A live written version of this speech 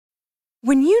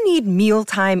When you need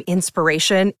mealtime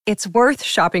inspiration, it's worth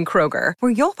shopping Kroger,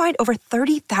 where you'll find over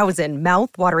 30,000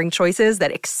 mouth-watering choices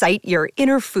that excite your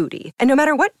inner foodie. And no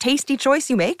matter what tasty choice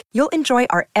you make, you'll enjoy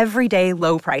our everyday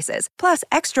low prices, plus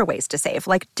extra ways to save,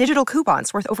 like digital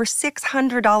coupons worth over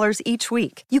 $600 each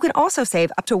week. You can also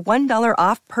save up to $1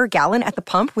 off per gallon at the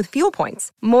pump with fuel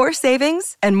points. More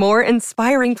savings and more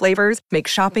inspiring flavors make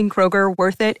shopping Kroger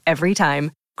worth it every time.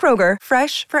 Kroger,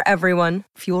 fresh for everyone.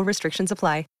 Fuel restrictions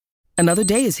apply. Another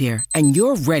day is here, and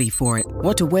you're ready for it.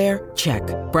 What to wear? Check.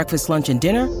 Breakfast, lunch, and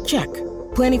dinner? Check.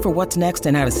 Planning for what's next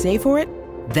and how to save for it?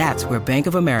 That's where Bank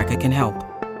of America can help.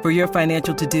 For your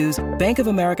financial to-dos, Bank of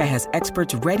America has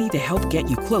experts ready to help get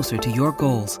you closer to your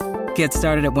goals. Get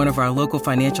started at one of our local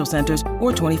financial centers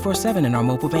or 24/7 in our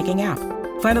mobile banking app.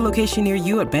 Find a location near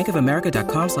you at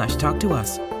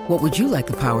bankofamerica.com/talktous. What would you like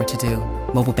the power to do?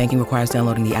 Mobile banking requires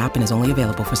downloading the app and is only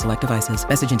available for select devices.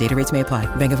 Message and data rates may apply.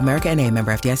 Bank of America N.A.,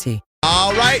 member FDIC.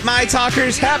 All right, my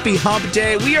talkers, happy hump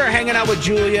day. We are hanging out with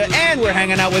Julia and we're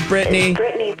hanging out with Brittany.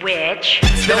 Which?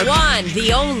 The one,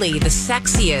 the only, the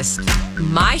sexiest,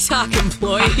 my talk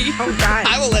employee. Oh, God.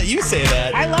 I will let you say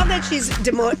that. I love that she's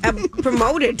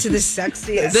promoted to the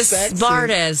sexiest. The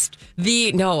smartest.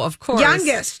 No, of course.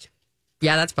 Youngest.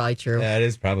 Yeah, that's probably true. That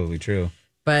is probably true.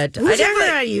 But Who's younger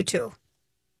than you two?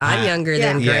 I'm younger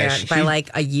than Grant by like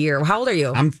a year. How old are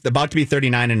you? I'm about to be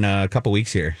 39 in a couple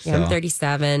weeks here. So. Yeah, I'm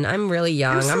 37. I'm really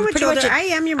young. I'm so much older. I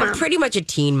am your mom. I'm pretty much a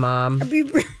teen mom.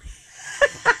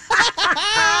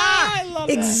 I love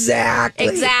that.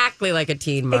 Exactly like a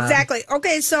teen mom. Exactly.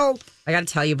 Okay, so I got to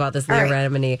tell you about this Leah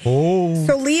Remini. Oh.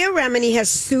 So Leah Remini has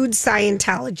sued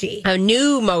Scientology. A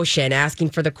new motion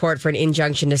asking for the court for an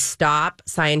injunction to stop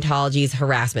Scientology's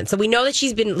harassment. So we know that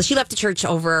she left the church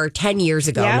over 10 years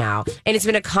ago now. And it's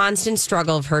been a constant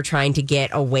struggle of her trying to get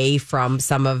away from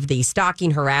some of the stalking,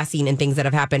 harassing, and things that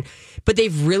have happened. But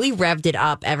they've really revved it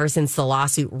up ever since the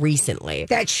lawsuit recently.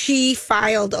 That she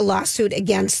filed a lawsuit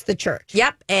against the church.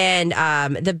 Yep. And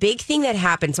the big thing that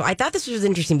happened, so I thought this was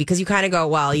interesting because you kind of go,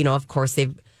 well, you know, of course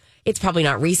it's probably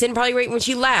not recent, probably right when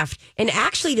she left. And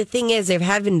actually the thing is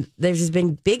there's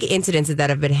been big incidences that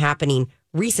have been happening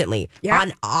recently. Yep.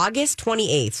 On August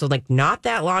 28th, so like not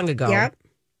that long ago. Yep.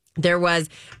 There was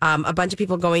a bunch of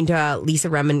people going to Leah's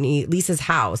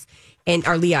house.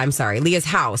 Leah's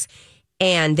house.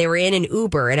 And they were in an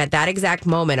Uber. And at that exact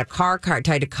moment, a car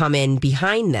tried to come in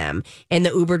behind them. And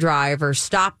the Uber driver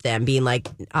stopped them, being like,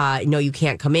 no, you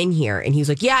can't come in here. And he was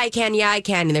like, yeah, I can.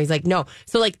 And he's like, no.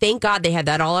 So, like, thank God they had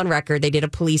that all on record. They did a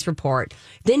police report.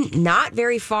 Then not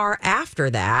very far after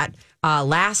that,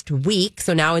 last week,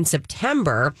 so now in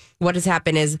September, what has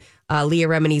happened is Leah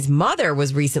Remini's mother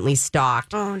was recently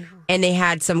stalked. Oh, no. And they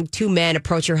had two men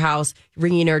approach her house,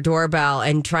 ringing her doorbell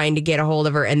and trying to get a hold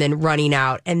of her and then running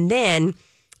out. And then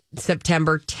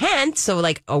September 10th, so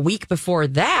like a week before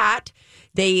that,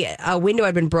 a window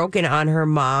had been broken on her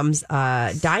mom's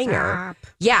diner.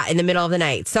 Yeah, in the middle of the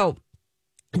night. So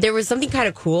there was something kind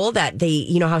of cool that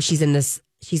you know how she's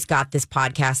got this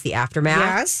podcast, The Aftermath.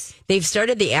 Yes. They've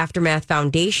started the Aftermath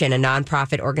Foundation, a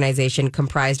nonprofit organization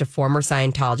comprised of former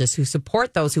Scientologists who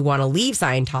support those who want to leave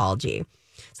Scientology.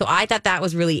 So I thought that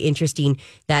was really interesting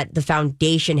that the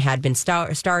foundation had been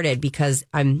started because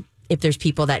if there's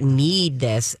people that need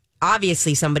this,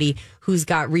 obviously somebody who's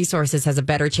got resources has a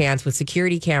better chance with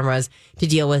security cameras to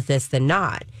deal with this than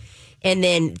not. And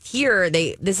then here,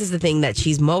 this is the thing that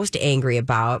she's most angry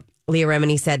about. Leah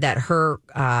Remini said that her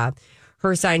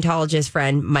Scientologist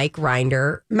friend, Mike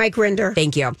Rinder.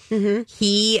 Thank you. Mm-hmm.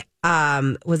 He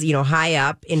was, high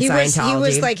up in Scientology. He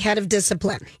was like head of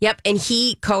discipline. Yep. And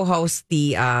he co-hosts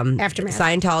the Aftermath.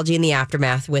 Scientology and the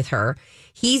Aftermath with her.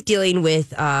 He's dealing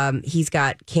with, he's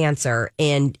got cancer.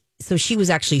 And so she was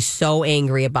actually so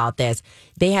angry about this.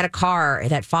 They had a car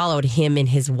that followed him and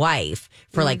his wife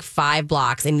for like 5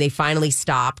 blocks, and they finally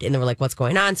stopped and they were like, what's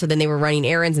going on? So then they were running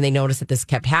errands and they noticed that this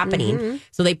kept happening. Mm-hmm.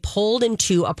 So they pulled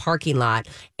into a parking lot,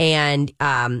 and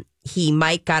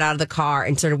Mike got out of the car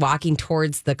and started walking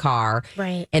towards the car.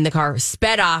 Right. And the car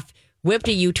sped off, whipped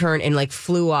a U-turn, and like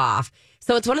flew off.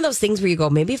 So it's one of those things where you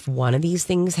go, maybe if one of these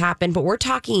things happened, but we're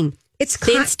talking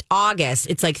since August,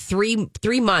 it's like three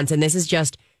months, and this is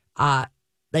just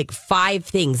like 5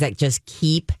 things that just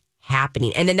keep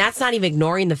happening. And then that's not even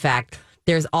ignoring the fact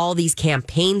there's all these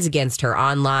campaigns against her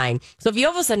online. So if you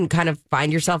all of a sudden kind of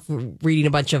find yourself reading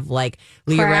a bunch of like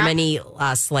Leah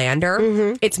Remini slander,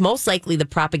 mm-hmm. It's most likely the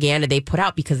propaganda they put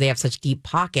out because they have such deep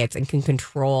pockets and can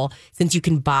control, since you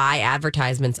can buy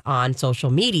advertisements on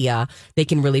social media, they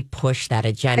can really push that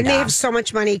agenda. And they have so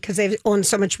much money because they own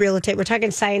so much real estate. We're talking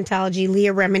Scientology,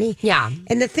 Leah Remini. Yeah.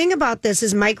 And the thing about this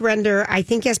is Mike Rinder, I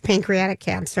think, has pancreatic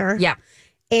cancer. Yeah.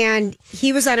 And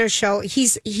he was on our show. He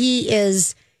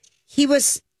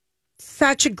was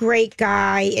such a great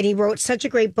guy, and he wrote such a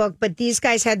great book. But these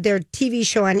guys had their TV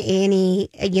show on A&E,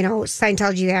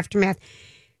 Scientology: The Aftermath.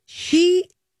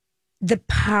 The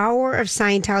power of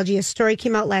Scientology. A story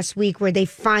came out last week where they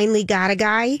finally got a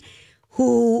guy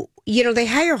who, they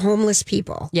hire homeless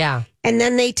people. Yeah. And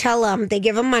then they tell them, they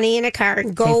give them money in a car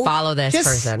and go follow this just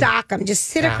person. Stalk them. Just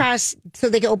sit across so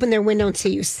they can open their window and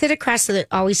see you. Sit across so they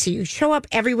always see you. Show up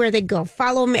everywhere they go.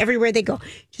 Follow them everywhere they go.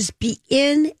 Just be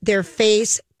in their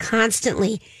face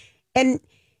constantly. And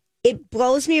it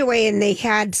blows me away. And they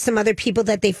had some other people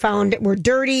that they found were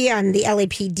dirty on the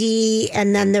LAPD.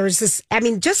 And then there was this,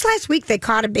 just last week they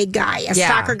caught a big guy, a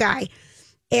stalker guy.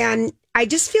 And I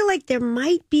just feel like there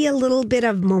might be a little bit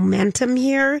of momentum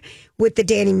here with the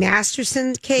Danny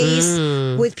Masterson case,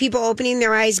 with people opening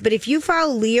their eyes. But if you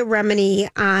follow Leah Remini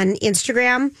on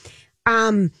Instagram,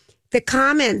 the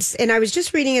comments, and I was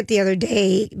just reading it the other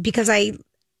day because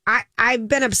I've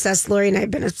been obsessed, Lori and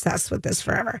I've been obsessed with this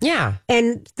forever. Yeah.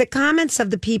 And the comments of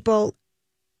the people,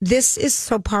 this is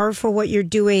so powerful what you're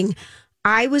doing.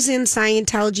 I was in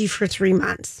Scientology for 3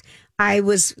 months. I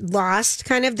was lost,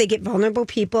 kind of. They get vulnerable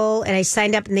people, and I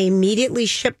signed up, and they immediately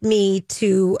shipped me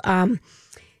to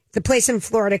the place in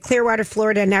Florida, Clearwater,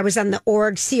 Florida, and I was on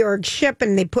the Sea Org ship,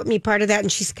 and they put me part of that,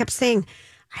 and she kept saying,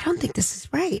 I don't think this is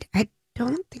right. I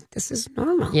don't think this is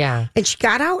normal. Yeah. And she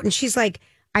got out, and she's like,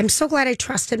 I'm so glad I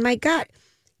trusted my gut.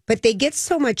 But they get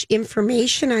so much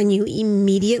information on you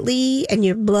immediately, and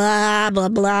you're blah, blah,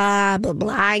 blah, blah,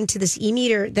 blahing to this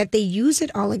e-meter that they use it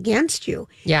all against you.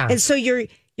 Yeah. And so you're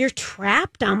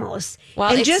trapped almost.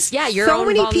 Well, and just so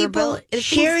many people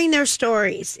sharing their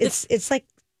stories. It's like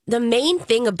the main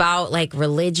thing about like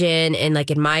religion and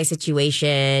like in my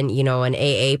situation, an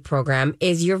AA program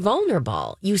is you're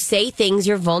vulnerable. You say things,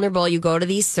 you're vulnerable. You go to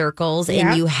these circles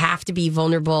and you have to be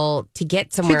vulnerable to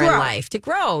get somewhere in life, to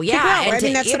grow. Yeah.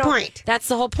 And that's the point. That's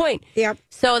the whole point. Yep.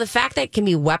 So the fact that it can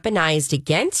be weaponized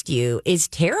against you is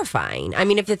terrifying. I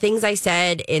mean, if the things I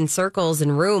said in circles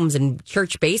and rooms and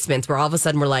church basements where all of a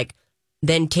sudden we're like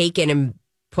then taken and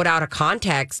put out of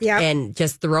context and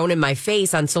just thrown in my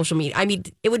face on social media. I mean,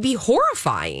 it would be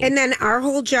horrifying. And then our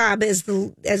whole job as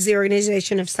the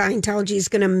organization of Scientology is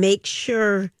going to make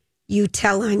sure you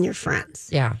tell on your friends.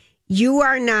 Yeah. You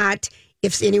are not,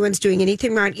 if anyone's doing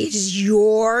anything wrong, it is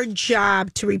your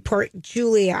job to report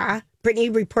Julia.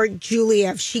 Brittany, report Julia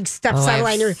if she steps out of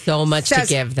line or so much to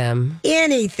give them.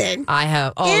 Anything. I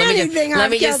have. Oh,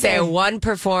 let me just say one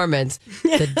performance,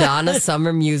 the Donna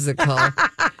Summer musical.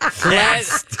 That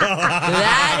is.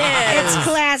 It's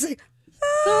classic.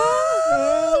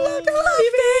 Oh, love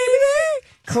you, baby.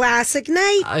 Classic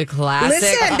night. A classic.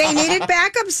 Listen, they needed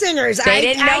backup singers. They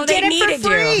didn't know they needed it for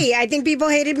free. you. I think people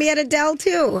hated me at Adele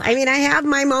too. I mean, I have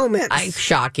my moments.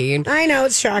 Shocking. I know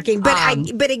it's shocking, but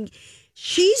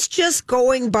she's just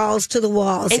going balls to the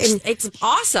walls. And it's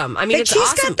awesome. I mean, that it's she's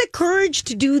awesome. got the courage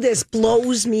to do this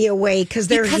blows me away because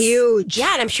they're huge.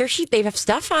 Yeah, and I'm sure they have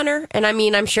stuff on her. And I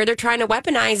mean, I'm sure they're trying to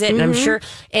weaponize it. And I'm sure,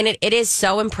 and it is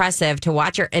so impressive to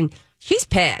watch her. And she's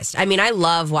pissed. I mean, I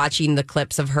love watching the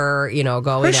clips of her, going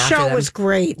after her show them. was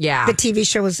great. Yeah. The TV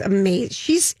show was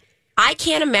amazing. I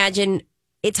can't imagine.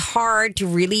 It's hard to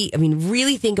really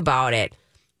think about it.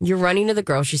 You're running to the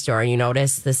grocery store and you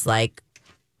notice this like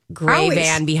gray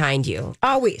van behind you.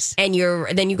 Always. And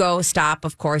then you go stop.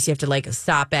 Of course, you have to like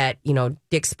stop at,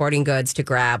 Dick's Sporting Goods to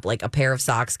grab like a pair of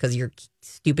socks because your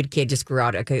stupid kid just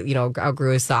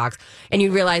outgrew his socks. And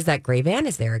you realize that gray van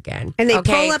is there again. And they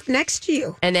pull up next to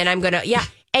you. And then I'm going to,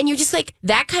 And you just like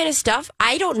that kind of stuff.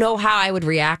 I don't know how I would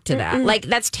react to that. Like,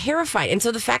 that's terrifying. And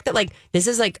so the fact that like this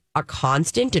is like a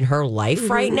constant in her life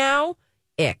right now,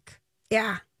 ick.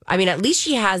 Yeah. I mean, at least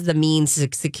she has the means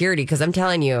of security because I'm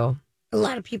telling you. A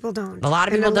lot of people don't. A lot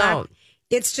of people don't.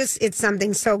 It's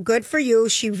something. So good for you.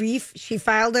 She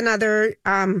filed another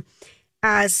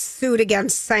suit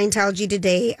against Scientology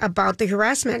today about the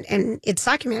harassment, and it's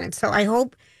documented. So I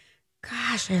hope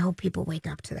people wake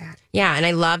up to that. Yeah, and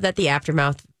I love that the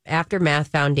Aftermath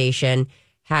Foundation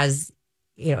has,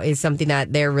 is something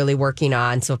that they're really working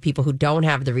on. So people who don't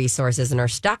have the resources and are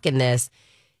stuck in this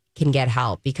can get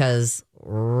help because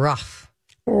rough.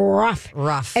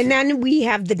 And then we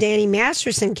have the Danny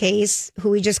Masterson case,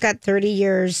 who we just got 30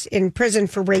 years in prison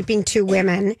for raping 2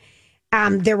 women.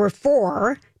 There were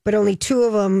 4, but only 2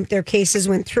 of them, their cases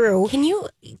went through. Can you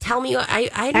tell me?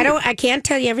 I can't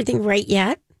tell you everything right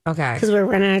yet. Okay. Because we're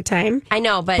running out of time. I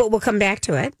know, but we'll come back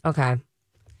to it. Okay.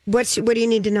 What do you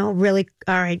need to know? Really?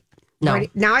 All right. No.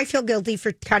 Now I feel guilty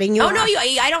for cutting you off. No,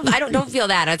 I don't feel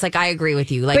that. It's like I agree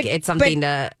with you. Like it's something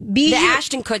to the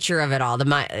Ashton Kutcher of it all.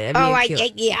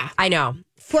 Yeah. I know.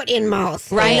 foot in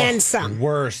mouth, Right. and then some.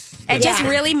 Worse. It just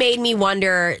really made me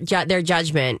wonder their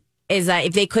judgment is that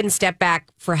if they couldn't step back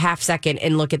for a half second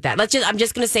and look at that. I'm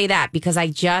just going to say that because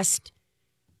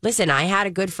listen, I had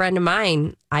a good friend of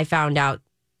mine. I found out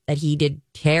that he did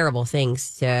terrible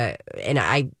things and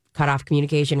I cut off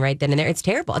communication right then and there. It's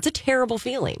terrible. It's a terrible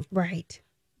feeling. Right.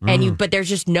 But there's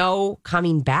just no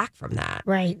coming back from that.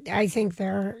 Right. I think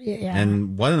yeah.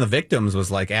 And one of the victims was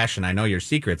like, Ashton, I know your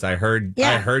secrets. I heard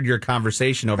your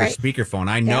conversation over speakerphone.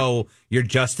 I know you're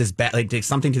just as bad, like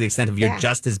something to the extent of you're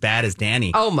just as bad as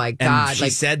Danny. Oh my God. And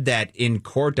she said that in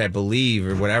court, I believe,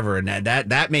 or whatever. And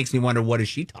that makes me wonder, what is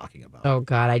she talking about? Oh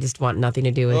God, I just want nothing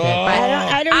to do with it. But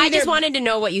I don't I either. just wanted to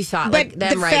know what you thought. But Like them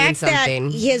the writing fact something.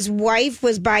 that his wife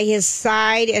was by his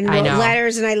side and I wrote know.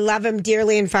 letters, and I love him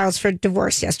dearly, and files for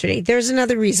divorce yesterday. There's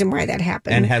another reason why that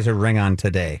happened. And has her ring on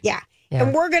today. Yeah. Yeah.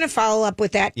 And we're going to follow up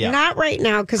with that. Yeah. Not right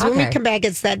now, because when we Okay. come back,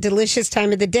 it's that delicious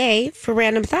time of the day for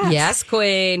Random Thoughts. Yes,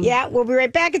 Queen. Yeah, we'll be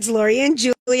right back. It's Lori and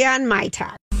Julia on My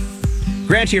Talk.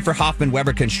 Grant here for Hoffman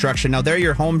Weber Construction. Now, they're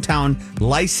your hometown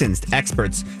licensed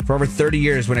experts for over 30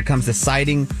 years when it comes to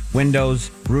siding, windows,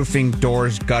 roofing,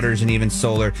 doors, gutters, and even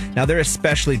solar. Now, they're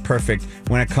especially perfect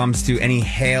when it comes to any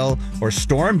hail or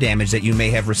storm damage that you may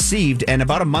have received. And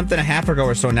about a month and a half ago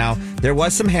or so now, there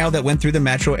was some hail that went through the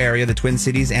metro area, the Twin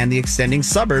Cities, and the extending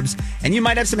suburbs. And you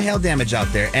might have some hail damage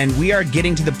out there. And we are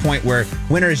getting to the point where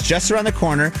winter is just around the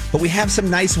corner, but we have some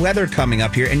nice weather coming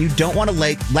up here, and you don't want to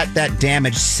let that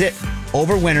damage sit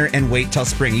over winter and wait till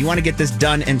spring. You want to get this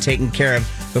done and taken care of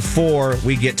before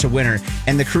we get to winter.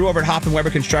 And the crew over at Hoffman Weber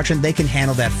Construction, they can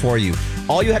handle that for you.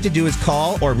 All you have to do is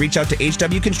call or reach out to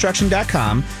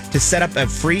hwconstruction.com to set up a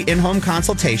free in-home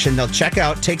consultation. They'll check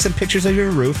out, take some pictures of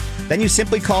your roof. Then you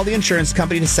simply call the insurance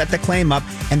company to set the claim up,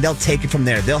 and they'll take it from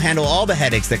there. They'll handle all the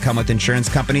headaches that come with insurance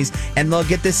companies, and they'll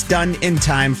get this done in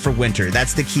time for winter.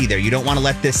 That's the key there. You don't want to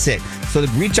let this sit. So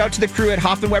reach out to the crew at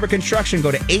Hoffman Weber Construction.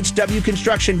 Go to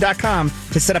hwconstruction.com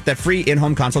to set up that free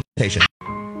in-home consultation.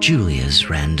 Julia's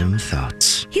Random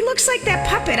Thoughts. He looks like that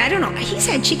puppet. I don't know. He's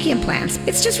had cheeky implants.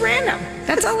 It's just random.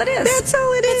 That's all it is. That's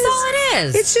all it is. That's all it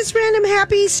is. It's just random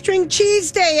happy string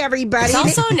cheese day, everybody. It's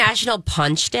also National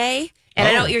Punch Day. And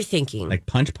I know what you're thinking. Like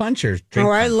punch or drink?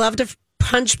 I loved a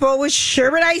punch bowl with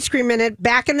sherbet ice cream in it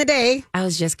back in the day. I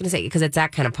was just going to say, because it's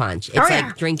that kind of punch. It's yeah.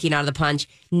 like drinking out of the punch.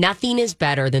 Nothing is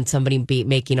better than somebody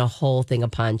making a whole thing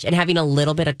of punch and having a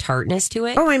little bit of tartness to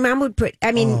it. Oh, my mom would put,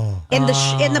 in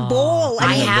the bowl.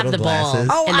 I mean, have the bowl glasses.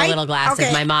 and the little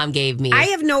glasses my mom gave me. I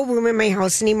have no room in my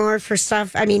house anymore for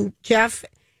stuff. I mean, Jeff,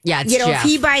 yeah, it's if Jeff.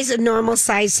 he buys a normal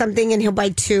size something and he'll buy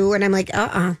two, and I'm like,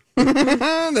 That's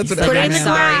what Put it I in the mean.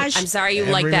 garage. I'm sorry you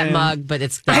Every like that man. mug, but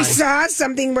it's done. I saw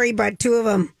something where he bought two of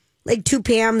them, like two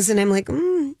Pams, and I'm like,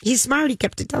 he's smart. He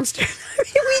kept it downstairs. I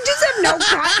mean, we just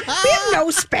have we have no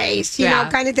space, you know,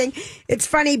 kind of thing. It's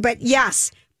funny, but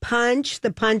yes,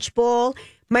 the punch bowl.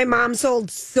 My mom sold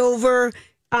silver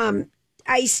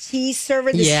iced tea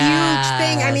server, this huge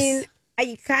thing. I mean,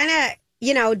 I kind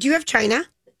of, do you have china?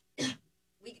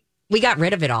 We got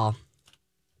rid of it all.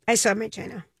 I saw my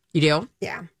china. You do?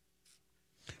 Yeah.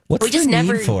 What's We just the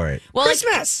never need for it? Well,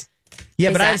 Christmas.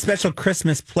 Yeah, but I that- have special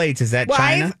Christmas plates. Is that Well,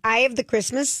 China? I have the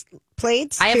Christmas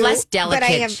plates. I have too, less but I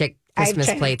delicate have- chick I have Christmas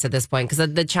china. plates at this point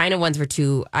because the China ones were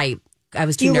too. I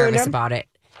was too You ruined nervous them? about it.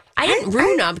 I didn't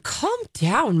ruin them. Calm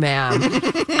down, ma'am.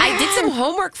 I did some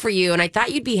homework for you, and I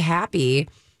thought you'd be happy.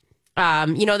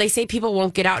 They say people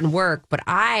won't get out and work, but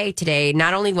I today,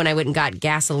 not only when I went and got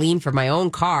gasoline for my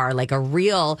own car, like a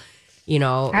real,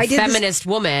 I did feminist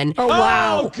woman. Oh,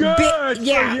 wow. good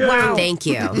yeah, for you. wow. Thank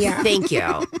you. Yeah. Thank you.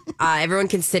 Everyone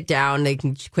can sit down. They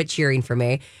can quit cheering for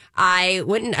me. I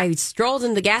went and I strolled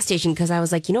in the gas station because I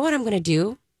was like, you know what I'm going to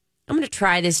do? I'm going to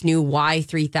try this new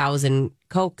Y3000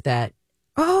 Coke that,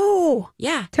 Oh,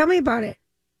 yeah, tell me about it.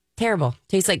 terrible.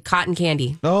 Tastes like cotton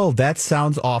candy. Oh, that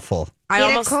sounds awful.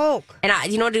 Get a Coke.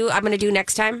 And you know what I'm going to do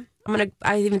next time?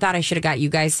 I even thought I should have got you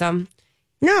guys some,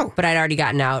 No, but I'd already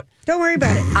gotten out. don't worry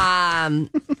about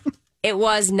it. It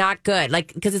was not good.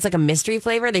 Like, because it's like a mystery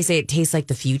flavor. They say it tastes like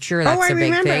the future. That's I a big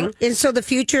remember. thing. And so the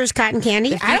future is cotton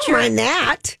candy. I don't future- mind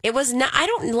that. It was not, I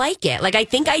don't like it. Like, I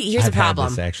think here's I've the problem.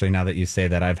 Had this, actually, now that you say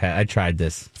that, I tried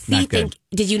this. See, Not good.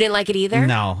 did you didn't like it either?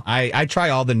 No, I try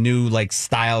all the new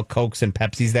style Cokes and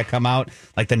Pepsis that come out,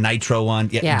 like the Nitro one.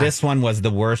 Yeah. This one was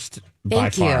the worst by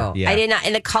Thank you. far. Yeah. I did not,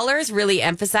 and the colors really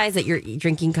emphasize that you're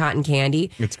drinking cotton candy.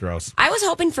 It's gross. I was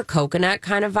hoping for coconut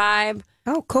kind of vibe.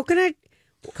 Oh, coconut.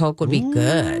 Coke would be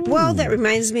good, Well, that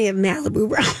reminds me of Malibu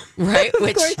rum. right?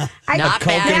 Which not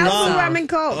Coke and bad. Malibu rum. rum and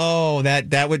Coke. Oh,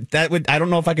 that would. I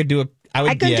don't know if I could do a.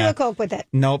 I could do a Coke with it.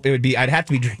 Nope, it would be. I'd have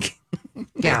to be drinking.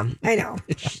 Yeah. I know.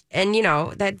 And,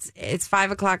 it's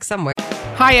 5 o'clock somewhere.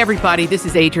 Hi, everybody. This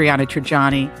is Adriana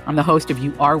Trajani. I'm the host of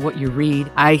You Are What You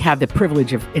Read. I have the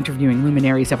privilege of interviewing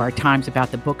luminaries of our times about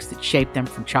the books that shaped them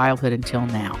from childhood until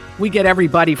now. We get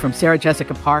everybody from Sarah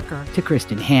Jessica Parker to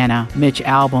Kristen Hanna, Mitch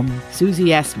Albom, Susie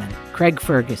Essman, Craig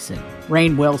Ferguson,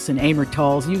 Rainn Wilson, Amor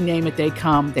Tolls, you name it, they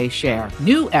come, they share.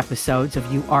 New episodes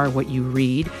of You Are What You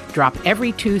Read drop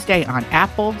every Tuesday on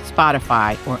Apple,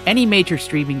 Spotify, or any major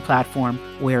streaming platform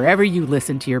wherever you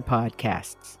listen to your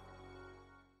podcasts.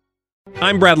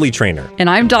 I'm Bradley Trainer. And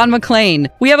I'm Don McClain.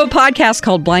 We have a podcast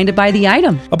called Blinded by the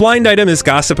Item. A blind item is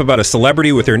gossip about a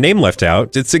celebrity with their name left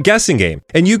out. It's a guessing game,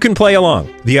 and you can play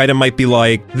along. The item might be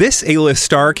like, this A-list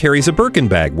star carries a Birkin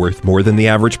bag worth more than the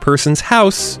average person's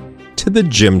house to the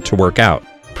gym to work out.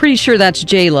 Pretty sure that's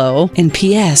J-Lo. And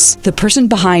P.S. the person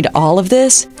behind all of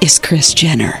this is Kris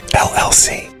Jenner,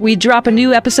 LLC. We drop a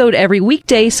new episode every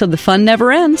weekday so the fun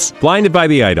never ends. Blinded by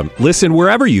the Item. Listen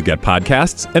wherever you get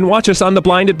podcasts and watch us on the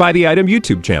Blinded by the Item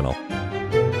YouTube channel.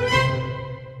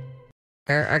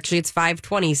 Actually, it's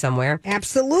 5:20 somewhere.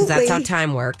 Absolutely. That's how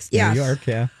time works. Yeah. New York,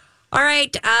 yeah. All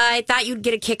right. I thought you'd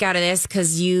get a kick out of this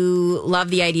because you love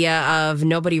the idea of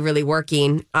nobody really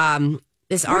working.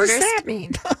 This What artist. does that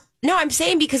mean? No, I'm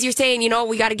saying because you're saying,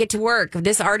 we got to get to work.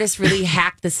 This artist really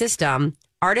hacked the system.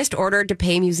 Artist ordered to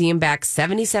pay museum back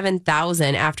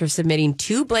 $77,000 after submitting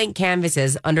 2 blank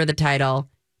canvases under the title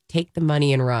 "Take the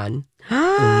Money and Run."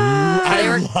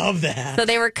 I love that. So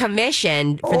they were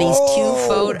commissioned for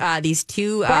these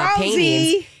two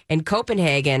paintings in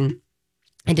Copenhagen,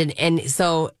 and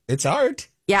so It's art.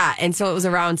 yeah, and so it was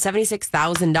around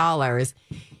 $76,000.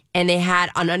 And they had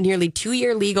a nearly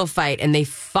 2-year legal fight, and they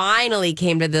finally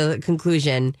came to the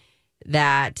conclusion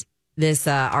that this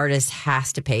artist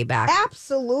has to pay back.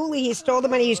 Absolutely. He stole the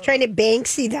money. He was trying to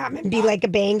Banksy them and be like a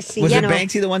Banksy. Was it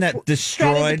Banksy the one that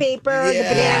destroyed shredded the paper, the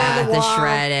banana on the wall.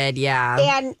 shredded,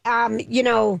 yeah.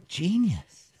 And, Genius.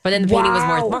 But then the painting was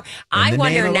worth more. I the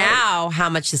wonder name now how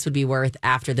much this would be worth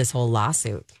after this whole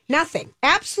lawsuit. nothing.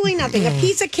 Absolutely nothing. A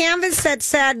piece of canvas that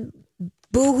said,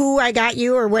 "Boo-hoo, I got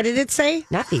you," or what did it say?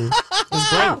 Nothing. It was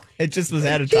blank. It just was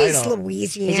at a Jeez, title.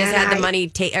 Louisiana. It just had the money,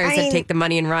 it said take the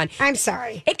money and run. I'm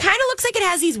sorry. It kind of looks like it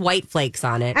has these white flakes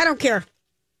on it. I don't care.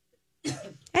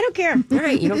 I don't care. All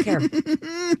right, you don't care.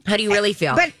 How do you really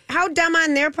feel? But how dumb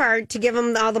on their part to give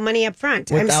them all the money up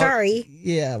front. I'm sorry.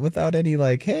 Yeah, without any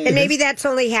hey. And maybe that's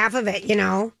only half of it,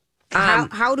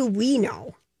 How do we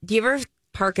know? Do you ever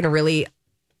park in a really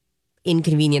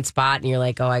inconvenient spot and you're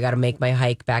like, oh, I got to make my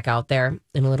hike back out there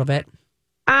in a little bit?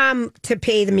 To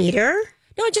pay the meter?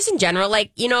 No, just in general.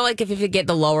 Like if you get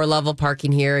the lower level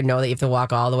parking here and know that you have to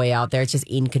walk all the way out there, it's just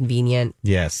inconvenient.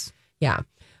 Yes. Yeah.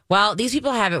 Well, these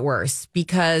people have it worse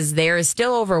because there is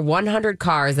still over 100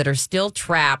 cars that are still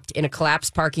trapped in a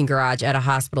collapsed parking garage at a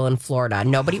hospital in Florida.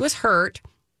 Nobody was hurt,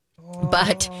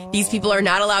 but these people are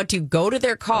not allowed to go to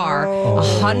their car.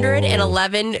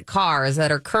 111 cars that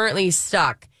are currently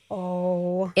stuck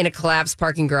in a collapsed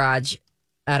parking garage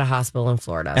at a hospital in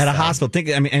Florida. At a hospital.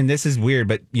 And this is weird,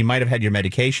 but you might have had your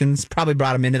medications, probably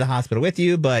brought them into the hospital with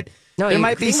you, but there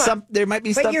might be stuff.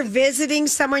 But you're visiting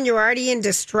someone, you're already in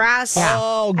distress. Yeah.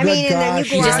 Oh, good and then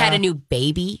gosh. You just had a new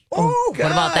baby. Oh,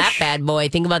 what about that bad boy?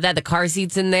 Think about that. The car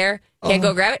seat's in there. Can't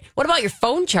go grab it. What about your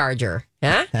phone charger?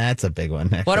 Huh? That's a big one.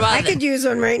 What about I could use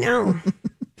one right now.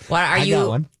 What are I you? got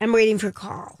one. I'm waiting for a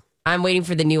call. I'm waiting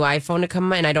for the new iPhone to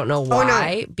come in. I don't know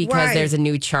why, because Why? there's a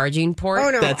new charging port. Oh,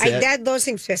 no. That's it. Those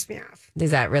things piss me off.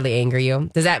 Does that really anger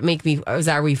you? Does that make me,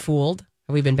 are we fooled?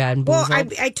 Have we been bad and Well,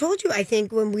 boozled? I told you, I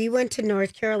think when we went to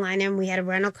North Carolina and we had a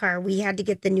rental car, we had to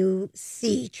get the new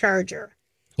C charger.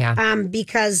 Yeah.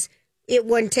 Because it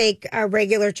wouldn't take a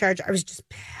regular charger. I was just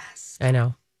pissed. I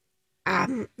know.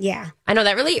 Yeah. I know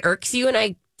that really irks you,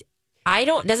 and I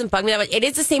don't, doesn't bug me that much. It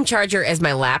is the same charger as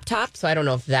my laptop, so I don't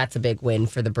know if that's a big win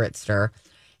for the Britster.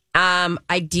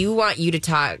 I do want you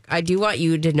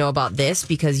to know about this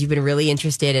because you've been really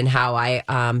interested in how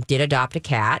I did adopt a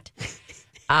cat.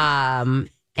 And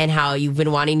how you've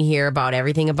been wanting to hear about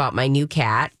everything about my new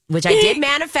cat, which I did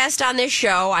manifest on this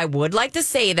show. I would like to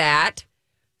say that.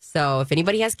 So if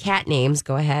anybody has cat names,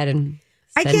 go ahead and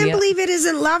I can't believe it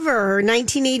isn't Lover or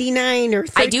 1989 or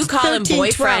 13, I do call him 13,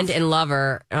 boyfriend 12. and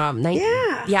lover.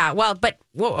 Yeah. Well,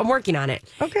 I'm working on it.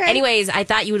 Okay. Anyways, I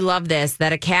thought you would love this,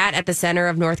 that a cat at the center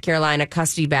of North Carolina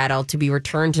custody battle to be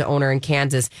returned to owner in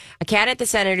Kansas. A cat at the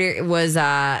center was,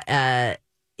 there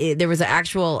was an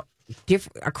actual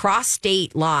across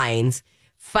state lines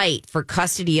fight for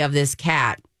custody of this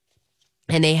cat.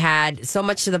 And they had so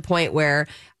much to the point where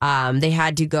they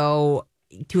had to go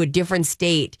to a different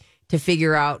state to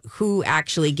figure out who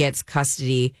actually gets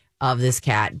custody of this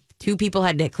cat. 2 people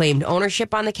had claimed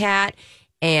ownership on the cat.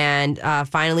 And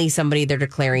finally, somebody they're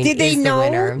declaring did they is know? The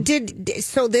winner.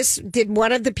 Did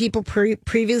one of the people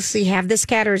previously have this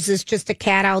cat, or is this just a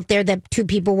cat out there that 2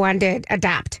 people wanted to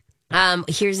adopt?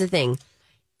 Here's the thing.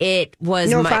 It was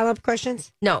no follow-up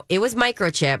questions? No, it was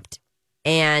microchipped,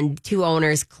 and 2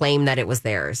 owners claimed that it was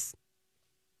theirs.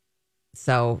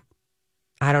 So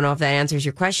I don't know if that answers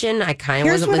your question. I kind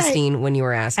of wasn't listening when you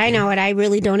were asking. I know it. I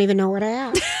really don't even know what I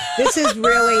asked. This is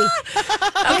really...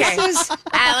 Okay.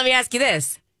 Let me ask you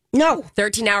this. No.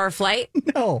 13-hour flight?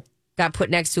 No. Got put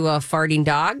next to a farting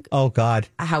dog? Oh, God.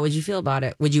 How would you feel about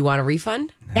it? Would you want a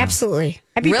refund? No. Absolutely.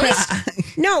 I'd be really?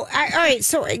 No. All right.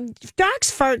 So dogs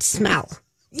fart smell.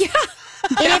 Yeah.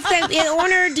 And if the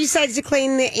owner decides to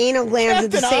clean the anal glands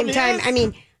at the same time, I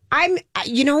mean,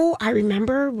 I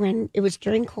remember when it was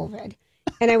during COVID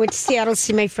and I went to Seattle to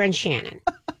see my friend Shannon.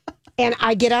 And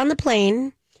I get on the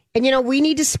plane. And, we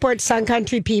need to support Sun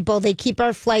Country people. They keep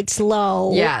our flights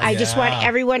low. Yes. I just want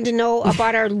everyone to know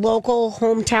about our local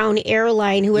hometown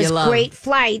airline who has great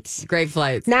flights. Great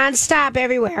flights. Nonstop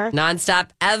everywhere. Nonstop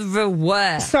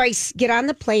everywhere. So I get on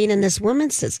the plane and this woman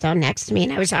sits down next to me.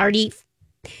 And I was already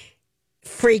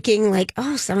freaking like,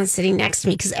 oh, someone's sitting next to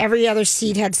me because every other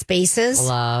seat had spaces.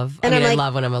 Love. And I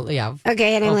love when I'm,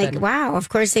 Okay. And I'm like, wow, of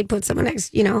course they put someone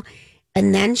next,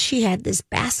 And then she had this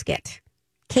basket.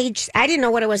 Cage. I didn't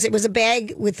know what it was. It was a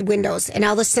bag with windows, and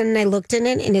all of a sudden I looked in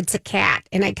it, and it's a cat,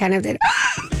 and I kind of did.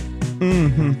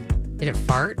 Did it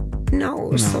fart? No,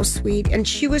 it was so sweet. And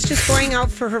she was just going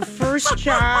out for her first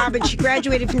job, and she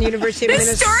graduated from the University of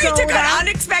This Minnesota. story took an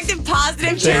unexpected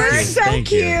positive She turn. was so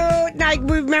cute. And I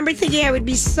remember thinking I would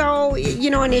be so,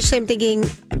 initially I'm thinking,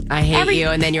 I hate you,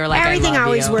 and then you're like, everything I love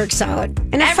always you. works out.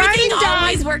 And everything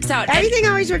always works out. Everything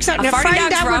always works out. A and farting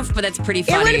dog's dog's rough, but that's pretty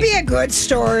funny. It would be a good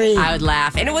story. I would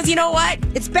laugh. And it was, you know what?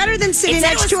 It's better than sitting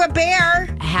next to a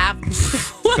bear.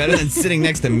 Better than sitting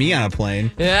next to me on a plane.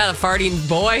 Yeah, the farting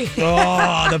boy.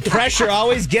 Oh, the pressure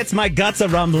always gets my guts a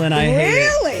rumbling. I hate it.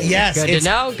 Really? Yes. Good to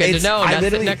know. Good to know. I Not literally,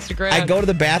 sitting next to Grant. I go to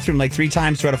the bathroom like 3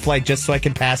 times throughout a flight just so I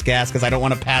can pass gas because I don't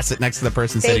want to pass it next to the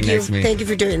person sitting next to me. Thank you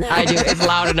for doing that. I do. It's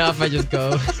loud enough. I just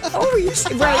go.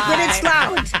 Right, when it's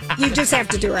loud, you just have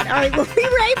to do it. All right, we'll be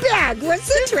right back. What's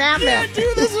the traffic? I can't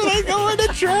do this when I go into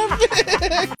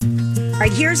traffic. All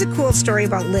right, here's a cool story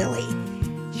about Lily.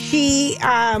 She,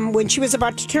 when she was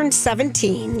about to turn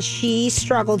 17, she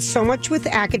struggled so much with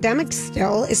academics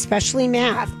still, especially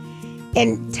math.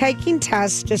 And taking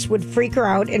tests just would freak her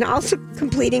out, and also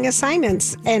completing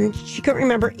assignments. And she couldn't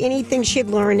remember anything she had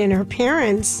learned, and her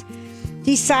parents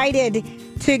decided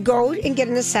to go and get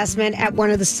an assessment at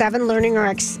one of the 7 Learning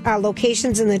RX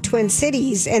locations in the Twin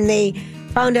Cities. And they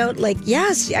found out,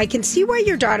 yes, I can see why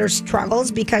your daughter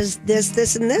struggles because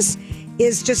this, and this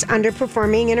is just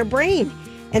underperforming in her brain.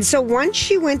 And so once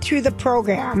she went through the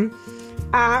program,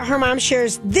 her mom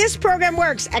shares, "This program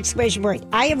works!" ! I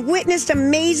have witnessed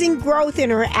amazing growth in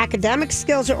her academic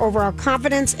skills, her overall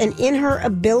confidence, and in her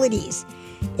abilities.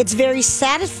 It's very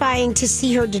satisfying to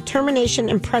see her determination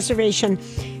and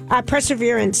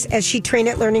perseverance as she trained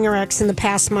at Learning RX in the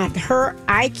past month. Her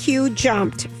IQ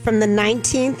jumped from the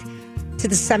 19th to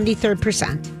the 73rd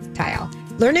percentile.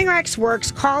 Learning RX works.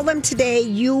 Call them today.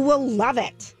 You will love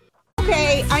it.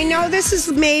 Okay, I know this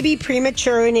is maybe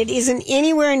premature and it isn't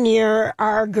anywhere near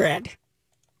our grid.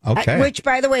 Okay. Which,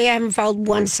 by the way, I haven't followed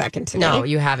 1 second today. No,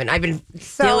 you haven't. I've been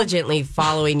diligently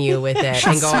following you with it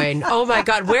and going, oh my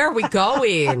God, where are we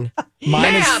going?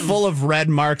 Mine is full of red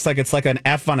marks like it's like an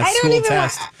F on a school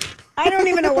test. I don't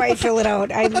even know why I fill it out.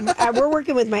 We're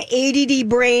working with my ADD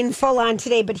brain full on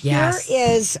today, but here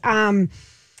is, I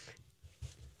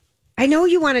know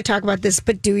you want to talk about this,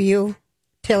 but do you?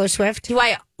 Taylor Swift? Do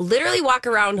I literally walk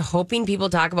around hoping people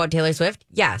talk about Taylor Swift?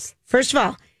 Yes. First of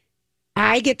all,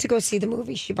 I get to go see the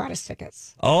movie. She bought us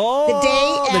tickets. Oh. The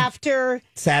day after.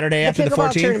 Saturday after the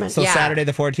 14th? Tournament. So Saturday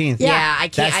the 14th. Yeah, I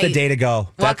can't. That's the day to go.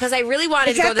 Well, because I really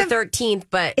wanted to go the 13th,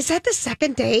 but. Is that the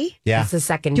second day? Yeah. It's the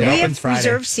second day. day. Do we have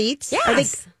reserved seats?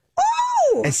 Yes.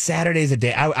 And Saturday's a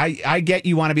day. I get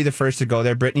you want to be the first to go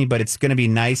there, Brittany, but it's going to be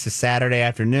nice a Saturday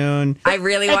afternoon. I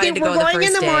really wanted to go the first day. We're going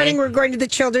in the morning. We're going to the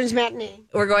children's matinee.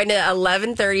 We're going to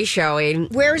 11:30 showing.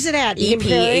 Where is it at?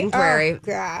 Eden Prairie. Oh,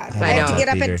 God. I have to get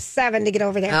up at 7 to get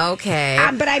over there. Okay.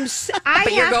 But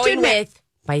But you're going with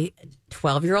my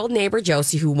 12-year-old neighbor,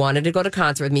 Josie, who wanted to go to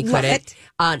concert with me, couldn't.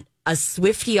 A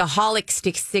Swifty-aholic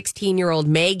 16-year-old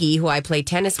Maggie, who I play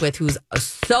tennis with, who's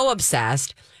so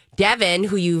obsessed. Devin,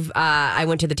 who I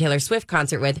went to the Taylor Swift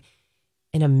concert with,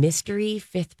 and a mystery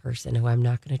 5th person who I'm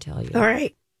not going to tell you. All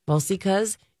right. Mostly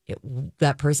because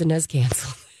that person has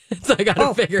canceled. So I got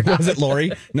to figure it out. Was it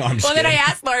Lori? No, I'm just Well, then kidding. I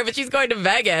asked Lori, but she's going to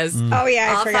Vegas. Oh,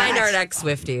 yeah, I'll find our next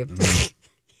Swiftie.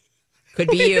 Could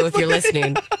be you if you're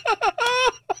listening.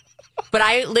 But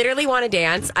I literally want to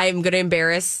dance. I'm going to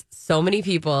embarrass so many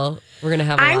people. We're going to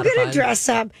have a lot of fun. I'm going to dress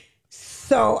up.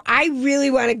 So I really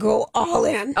want to go all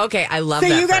in. Okay, I love that.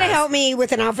 So you got to help me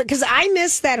with an outfit because I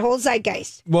miss that whole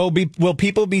zeitgeist. Will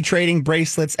people be trading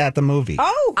bracelets at the movie?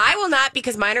 Oh, I will not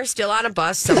because mine are still on a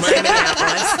bus somewhere in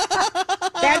Minneapolis.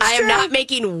 I am not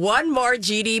making one more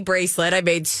GD bracelet. I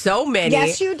made so many.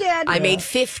 Yes, you did. I made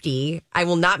 50. I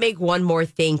will not make one more.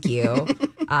 Thank you.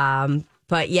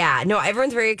 But yeah, no,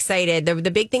 everyone's very excited.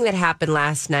 The big thing that happened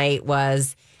last night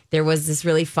was there was this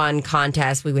really fun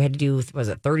contest. We had to do,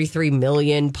 33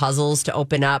 million puzzles to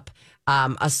open up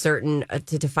a certain,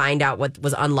 to find out what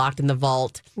was unlocked in the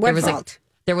vault. What vault?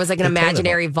 There was like an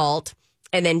imaginary vault.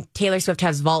 And then Taylor Swift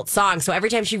has vault songs. So every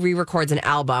time she re-records an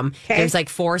album, there's like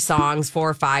 4 songs,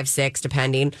 4, 5, 6,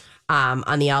 depending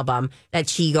on the album, that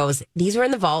she goes, these were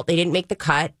in the vault. They didn't make the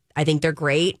cut. I think they're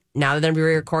great. Now that I'm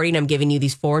re-recording, I'm giving you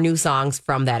these 4 new songs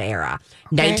from that era.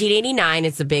 1989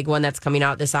 is the big one that's coming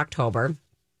out this October.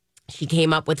 She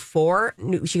came up with 4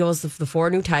 new, she goes the 4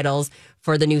 new titles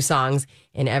for the new songs,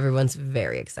 and everyone's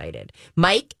very excited.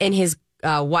 Mike and his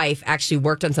wife actually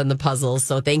worked on some of the puzzles,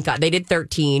 so thank God. They did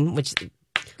 13, which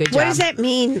good job. What does that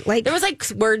mean? Like there was like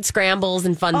word scrambles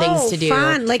and fun things to do.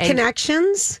 Fun, like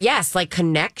connections. Yes, like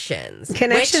connections.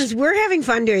 Connections. We're having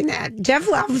fun doing that. Jeff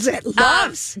loves it.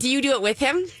 Loves. Do you do it with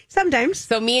him? Sometimes.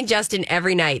 So me and Justin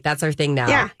every night. That's our thing now.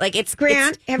 Yeah, like it's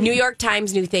Grant. It's New York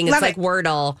Times new thing. It's like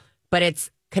Wordle, but it's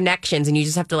connections, and you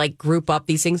just have to like group up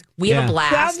these things. We have a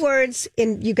blast. 12 words,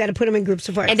 and you got to put them in groups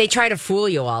of 4. And they try to fool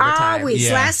you all the time. Always.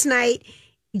 Yeah. Last night,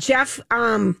 Jeff.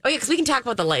 Oh yeah, because we can talk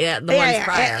about the ones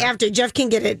prior. After Jeff can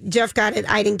get it, Jeff got it.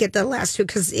 I didn't get the last 2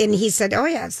 and he said, "Oh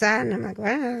yeah, it's that," and I'm like,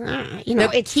 "Well, you know."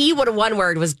 The key one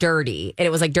word was dirty, and it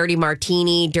was like dirty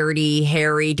martini, dirty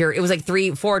Harry, dirty. It was like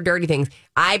 3, 4 dirty things.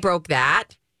 I broke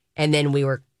that, and then we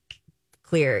were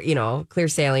clear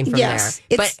sailing from there.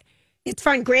 But it's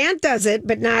fun. Grant does it,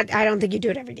 but not. I don't think you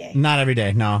do it every day. Not every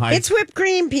day. No, it's whipped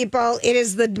cream, people. It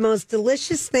is the most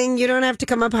delicious thing. You don't have to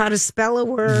come up how to spell a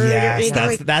word.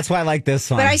 Yes, that's why I like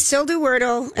this one. But I still do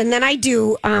Wordle, and then I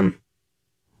do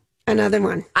another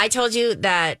one. I told you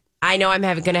that I know I'm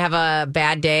going to have a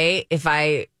bad day if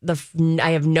I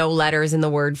have no letters in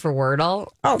the word for Wordle.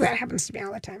 Oh, that happens to me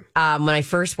all the time. When I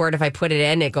first word, if I put it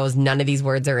in, it goes, none of these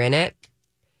words are in it.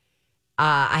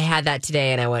 I had that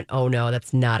today, and I went, oh, no,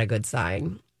 that's not a good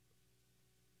sign.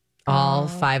 All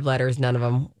 5 letters, none of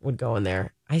them would go in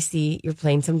there. I see you're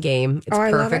playing some game. It's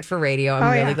perfect for radio.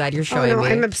 I'm really glad you're showing me.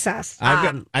 I'm obsessed.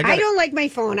 I don't like my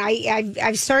phone.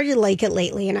 I've started to like it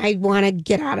lately, and I want to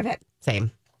get out of it.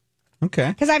 Same. Okay.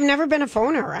 Because I've never been a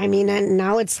phoner. I mean, and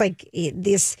now it's like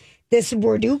this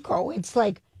Worduco. It's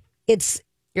like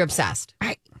you're obsessed.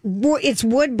 It's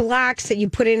wood blocks that you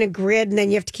put in a grid, and then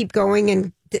you have to keep going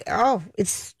and. Oh,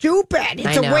 it's stupid.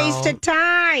 It's a waste of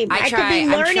time. I could be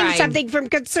learning something from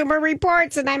Consumer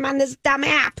Reports, and I'm on this dumb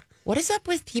app. What is up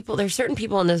with people? There's certain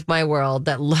people in my world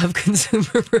that love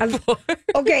Consumer Reports.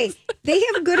 Okay, they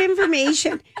have good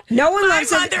information. No one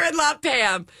loves it. My mother-in-law,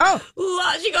 Pam. Oh.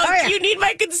 She goes, do you need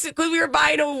my because we were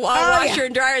buying a washer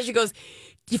and dryer. She goes,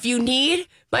 if you need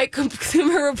my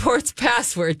Consumer Reports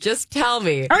password, just tell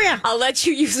me. Oh, yeah. I'll let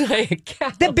you use my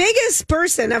account. The biggest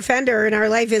offender in our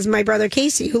life is my brother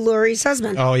Casey, who Lori's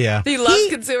husband. Oh, yeah. He loves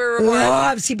Consumer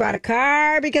Report. He bought a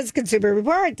car because Consumer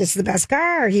Report. This is the best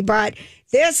car. He bought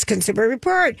this Consumer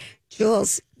Report.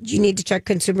 Jules, you need to check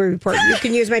Consumer Report. You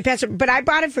can use my password. But I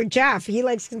bought it for Jeff. He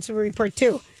likes Consumer Report,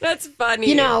 too. That's funny.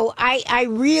 You know, I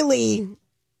really...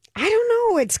 I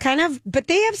don't know. It's kind of, but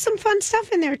they have some fun stuff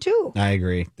in there too. I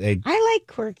agree. I like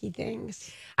quirky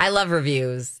things. I love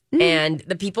reviews. And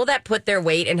the people that put their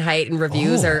weight and height in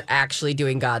reviews are actually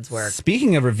doing God's work.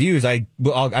 Speaking of reviews, I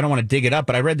don't want to dig it up,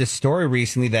 but I read this story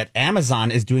recently that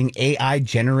Amazon is doing AI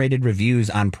generated reviews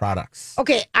on products.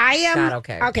 Okay, I am. Not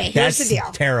okay. Okay, here's the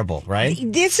deal. Terrible, right?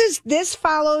 This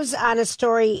follows on a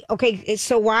story. Okay,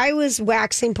 so I was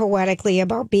waxing poetically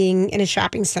about being in a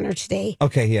shopping center today.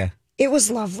 Okay, yeah. It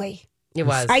was lovely. It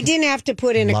was. I didn't have to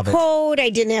put in a code. I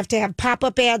didn't have to have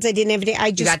pop-up ads. I didn't have to. I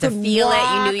just got to feel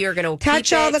it. You knew you were going to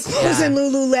touch all the clothes in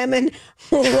Lululemon.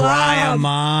 Try them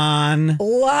on.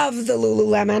 Love the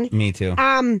Lululemon. Me too.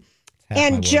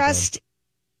 And just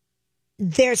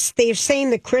they're saying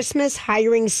the Christmas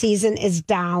hiring season is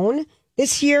down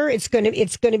this year. It's gonna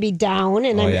be down,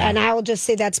 and and I will just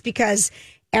say that's because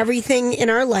everything in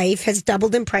our life has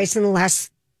doubled in price in the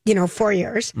last 4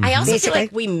 years. I also feel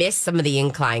like we missed some of the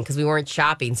incline because we weren't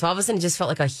shopping. So all of a sudden it just felt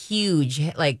like a huge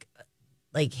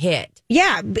like hit.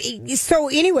 Yeah. So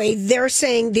anyway, they're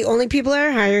saying the only people that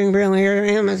are hiring really are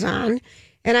Amazon.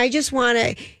 And I just want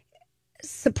to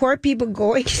support people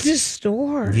going to the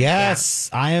store. Yes,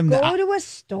 I am. Go to a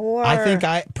store. I think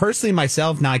I personally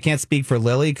myself, now I can't speak for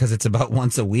Lily because it's about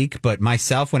once a week, but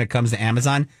myself, when it comes to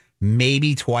Amazon,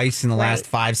 maybe twice in the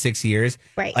last 5-6 years.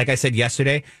 Right. Like I said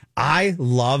yesterday, I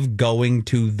love going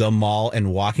to the mall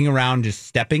and walking around, just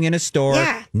stepping in a store,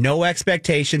 no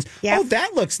expectations. Yep. Oh,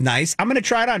 that looks nice. I'm going to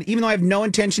try it on, even though I have no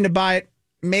intention to buy it.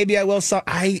 Maybe I will. So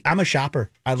I'm a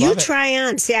shopper. I love it. You try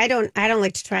on. See, I don't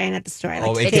like to try on at the store. I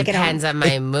like to it take depends on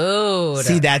my mood.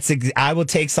 See, I will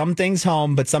take some things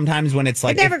home, but sometimes when it's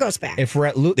like it never goes back. If we're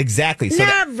at exactly, so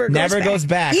never goes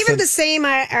back. Even so the same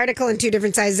article in 2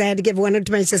 different sizes. I had to give one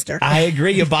to my sister. I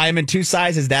agree. You buy them in 2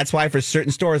 sizes. That's why for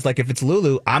certain stores, like if it's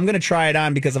Lulu, I'm going to try it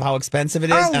on because of how expensive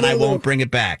it is, and I won't bring it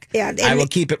back. Yeah, I will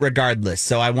keep it regardless.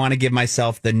 So I want to give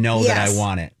myself the that I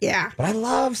want it. Yeah, but I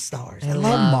love stores. I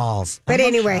love malls. But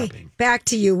anyway, back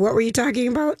to you. What were you talking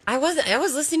about? I was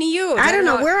listening to you. I don't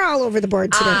know. We're all over the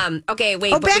board today. Okay,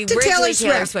 wait. Back to Taylor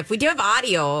Swift. We do have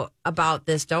audio about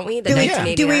this, don't we? Do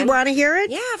we want to hear it?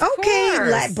 Yeah, of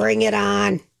course. Bring it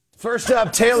on. First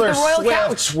up, Taylor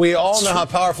Swift. We all know how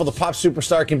powerful the pop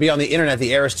superstar can be on the internet.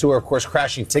 The Eras Tour, of course,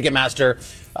 crashing Ticketmaster.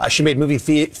 She made movie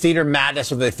theater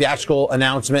madness with a theatrical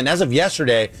announcement. And as of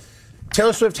yesterday,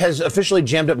 Taylor Swift has officially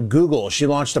jammed up Google. She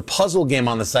launched a puzzle game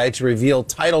on the site to reveal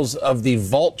titles of the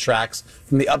vault tracks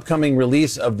from the upcoming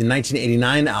release of the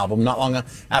 1989 album. Not long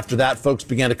after that, folks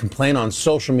began to complain on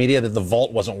social media that the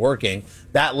vault wasn't working.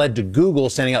 That led to Google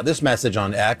sending out this message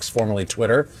on X, formerly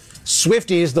Twitter.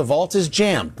 Swifties, the vault is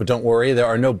jammed, but don't worry, there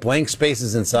are no blank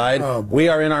spaces inside. We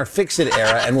are in our fix-it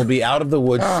era and will be out of the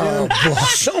woods soon.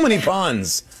 So many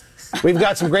puns. We've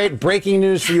got some great breaking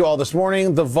news for you all this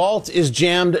morning. The vault is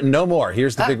jammed no more.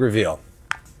 Here's the big reveal.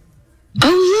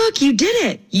 Oh, look, you did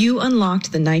it. You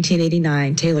unlocked the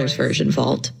 1989 Taylor's version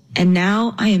vault. And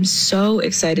now I am so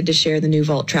excited to share the new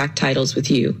vault track titles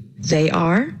with you. They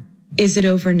are Is It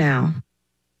Over Now?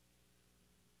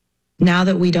 Now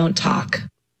That We Don't Talk.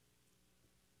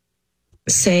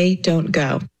 Say Don't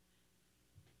Go.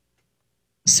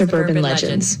 Suburban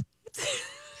Legends.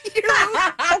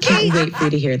 Can't wait for you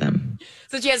to hear them.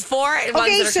 So she has 4.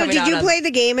 Okay, so did you play the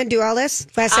game and do all this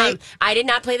last night? I did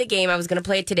not play the game. I was going to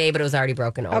play it today, but it was already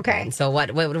broken open. Okay. So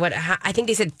what I think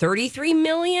they said 33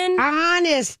 million?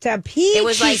 Honest to Pete, it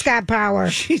was she's got power.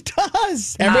 She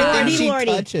does. Everything she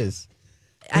touches.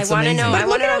 I want to know. I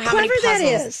want to know how many puzzles that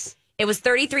is. It was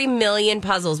 33 million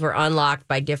puzzles were unlocked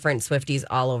by different Swifties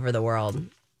all over the world.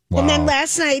 Wow. And then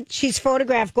last night, she's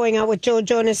photographed going out with Joe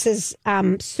Jonas's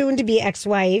soon-to-be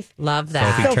ex-wife. Love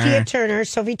that.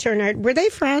 Sophie Turner. Were they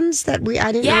friends that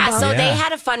I didn't know about? So they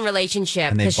had a fun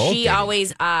relationship because she always,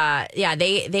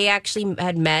 they actually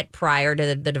had met prior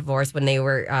to the divorce when they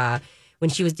were, when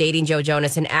she was dating Joe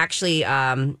Jonas. And actually,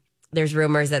 there's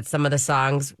rumors that some of the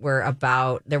songs were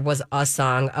about, there was a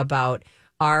song about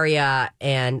Arya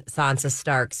and Sansa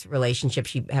Stark's relationship.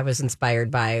 She was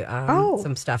inspired by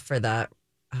some stuff for the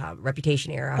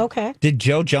Reputation era. Okay. Did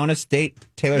Joe Jonas date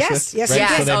Taylor Swift? Yes. So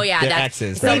they're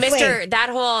exes. So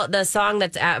the song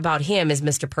that's about him is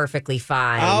Mr. Perfectly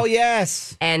Fine. Oh,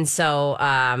 yes. And so,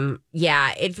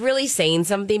 it's really saying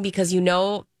something because,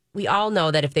 we all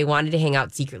know that if they wanted to hang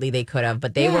out secretly, they could have,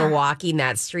 but they were walking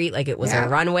that street like it was a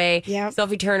runway. Yeah.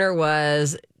 Sophie Turner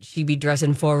she'd be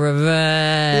dressing for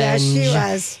revenge. Yeah, she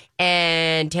was.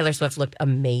 And Taylor Swift looked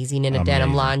amazing in a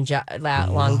denim long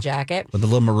jacket. With a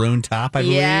little maroon top, I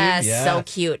believe. Yes, so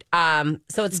cute.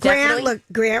 So it's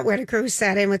Grant Whitaker, who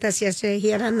sat in with us yesterday, he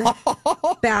had on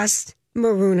the best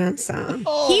maroon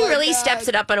ensemble. He really steps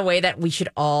it up in a way that we should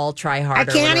all try harder.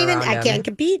 I can't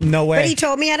compete. No way. But he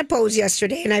told me how to pose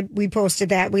yesterday, and we posted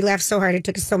that. We laughed so hard; it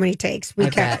took us so many takes.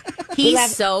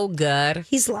 He's so good.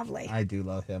 He's lovely. I do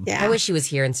love him. Yeah. I wish he was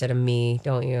here instead of me.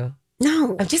 Don't you?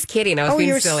 No, I'm just kidding. I was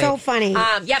being silly. You're so funny.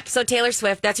 Yep. So Taylor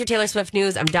Swift. That's your Taylor Swift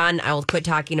news. I'm done. I will quit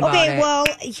talking about it. Okay. Well,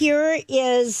 here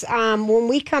is when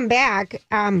we come back.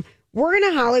 We're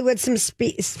going to Hollywood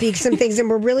speak some things, and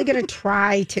we're really going to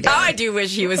try today. Oh, I do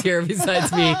wish he was here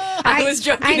besides me. I was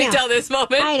joking until this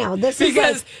moment. I know.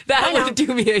 Because that would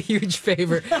do me a huge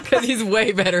favor because he's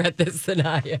way better at this than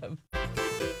I am.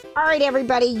 All right,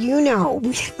 everybody, we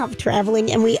love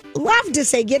traveling, and we love to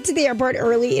say get to the airport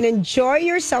early and enjoy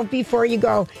yourself before you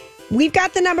go. We've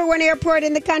got the #1 airport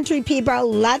in the country, people.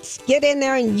 Let's get in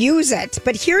there and use it.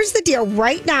 But here's the deal.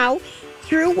 Right now,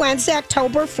 through Wednesday,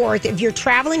 October 4th, if you're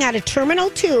traveling out of Terminal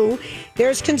 2,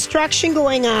 there's construction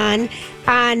going on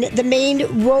the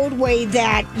main roadway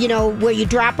that, where you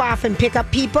drop off and pick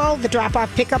up people, the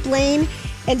drop-off pickup lane.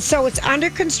 And so it's under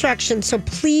construction. So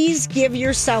please give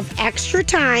yourself extra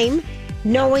time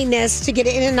knowing this to get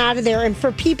in and out of there. And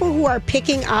for people who are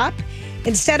picking up,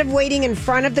 instead of waiting in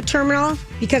front of the terminal,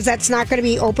 because that's not going to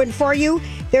be open for you,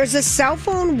 there's a cell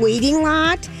phone waiting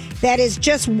lot that is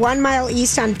just 1 mile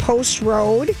east on Post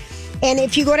Road. And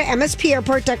if you go to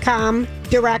mspairport.com,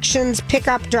 directions, pick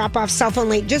up, drop off, cell phone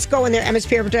late, just go in there,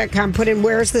 mspairport.com, put in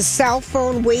where's the cell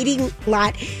phone waiting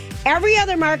lot. Every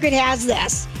other market has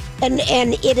this. And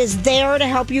it is there to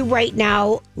help you right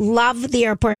now. Love the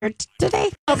airport today.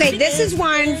 Okay, this is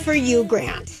one for you,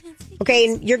 Grant. Okay,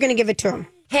 and you're going to give it to him.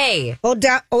 Hey.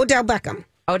 Odell Beckham.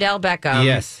 Odell Beckham.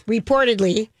 Yes.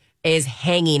 Reportedly. Is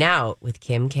hanging out with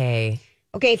Kim K.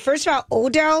 Okay, first of all,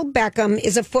 Odell Beckham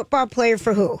is a football player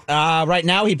for who? Right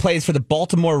now, he plays for the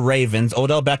Baltimore Ravens,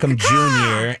 Odell Beckham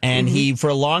Jr., and he, for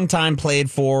a long time, played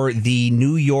for the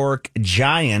New York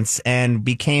Giants and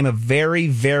became a very,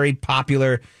 very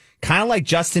popular, kind of like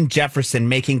Justin Jefferson,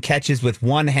 making catches with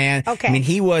one hand. Okay. I mean,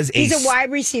 he's a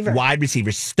wide receiver.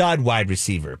 Stud wide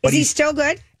receiver. But is he still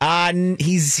good?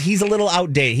 He's a little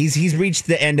outdated. He's reached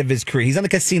the end of his career. He's on the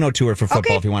casino tour for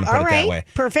football, if you want to put it that way.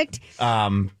 Perfect.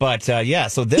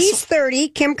 So this... He's 30.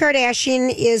 Kim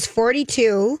Kardashian is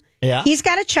 42. Yeah. He's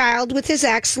got a child with his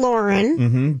ex, Lauren.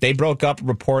 Mm-hmm. They broke up,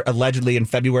 allegedly in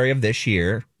February of this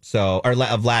year.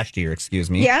 Of last year,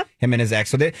 excuse me. Yeah. Him and his ex.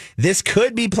 So this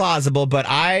could be plausible, but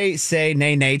I say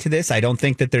nay to this. I don't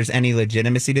think that there's any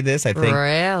legitimacy to this.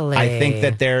 Really? I think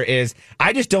that there is.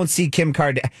 I just don't see Kim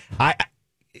Kardashian.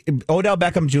 Odell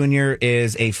Beckham Jr.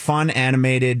 is a fun,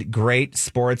 animated, great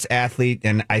sports athlete,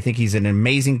 and I think he's an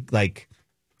amazing.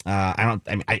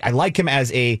 I like him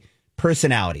as a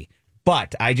personality.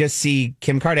 But I just see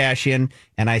Kim Kardashian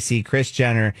and I see Kris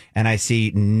Jenner and I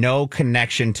see no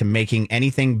connection to making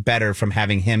anything better from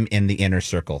having him in the inner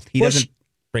circle. He doesn't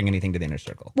bring anything to the inner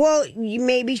circle. Well,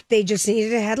 maybe they just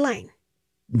needed a headline.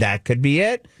 That could be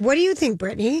it. What do you think,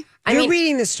 Brittany? You're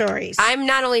reading the stories. I'm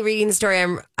not only reading the story,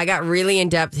 I got really in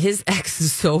depth. His ex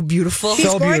is so beautiful. She's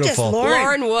so gorgeous, beautiful.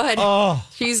 Lauren Wood. Oh.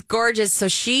 She's gorgeous. So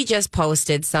she just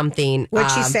posted something.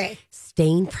 What'd she say?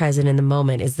 Staying present in the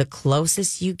moment is the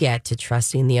closest you get to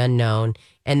trusting the unknown.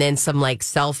 And then some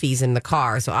selfies in the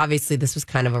car. So obviously this was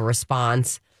kind of a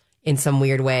response in some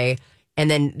weird way. And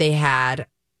then they had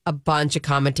a bunch of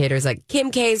commentators like,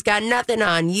 Kim K's got nothing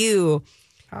on you.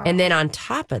 Oh. And then on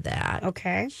top of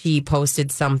that, she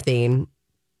posted something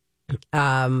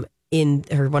in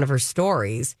one of her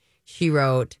stories. She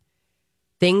wrote,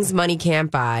 things money can't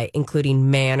buy,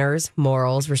 including manners,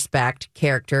 morals, respect,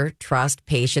 character, trust,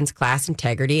 patience, class,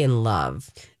 integrity, and love.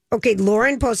 Okay,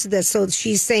 Lauren posted this. So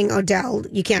she's saying, Odell,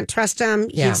 you can't trust him.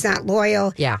 Yeah. He's not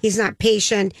loyal. Yeah. He's not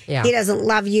patient. Yeah. He doesn't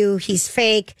love you. He's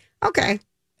fake. Okay.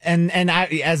 And I,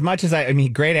 as much as I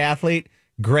mean, great athlete,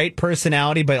 great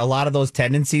personality, but a lot of those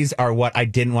tendencies are what I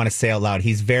didn't want to say out loud.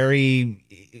 He's very,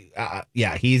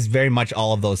 he's very much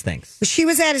all of those things. She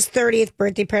was at his 30th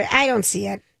birthday party. I don't see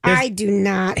it. I do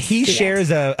not. He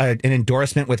shares an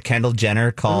endorsement with Kendall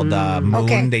Jenner called Moon.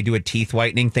 Okay. They do a teeth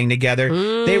whitening thing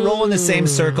together. They roll in the same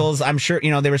circles. I'm sure,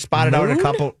 they were spotted out in a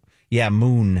couple. Yeah,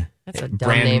 Moon. That's a dumb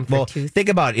name for tooth. Think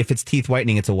about it. If it's teeth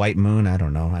whitening, it's a white moon. I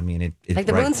don't know. I mean, it's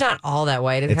the moon's not all that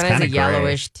white. It kind of has a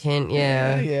yellowish tint.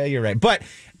 Yeah, you're right. But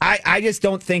I just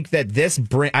don't think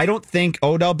that I don't think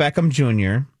Odell Beckham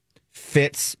Jr.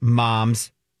 fits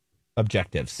mom's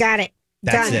objectives. Got it.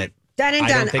 That's it. Done and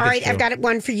done. All right, I've got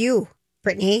one for you,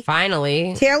 Brittany.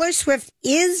 Finally. Taylor Swift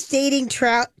is dating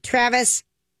Travis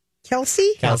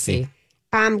Kelce.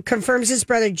 Confirms his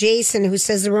brother Jason, who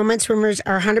says the romance rumors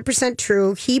are 100%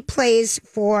 true. He plays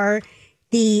for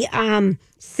the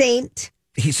Saint.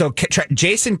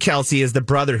 Jason Kelce is the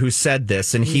brother who said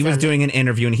this, and he was doing an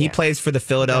interview, and he plays for the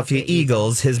Philadelphia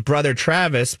Eagles. His brother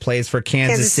Travis plays for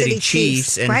Kansas City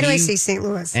Chiefs. And why do I say St.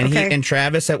 Louis? And and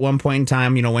Travis at one point in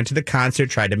time, went to the concert,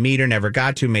 tried to meet her, never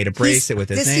got to, made a bracelet with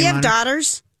his name on it. Does he have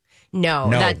daughters? No.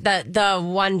 The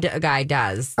one guy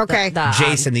does. Okay.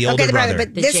 Jason, the older brother.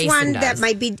 But this one that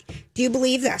might be, do you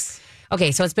believe this?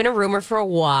 Okay, so it's been a rumor for a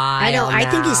while. I know. I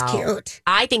think he's now. cute.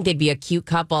 I think they'd be a cute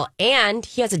couple, and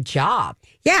he has a job.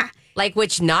 Yeah.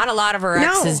 Which not a lot of her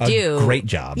exes do. A great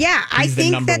job. Yeah, I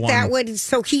think that would,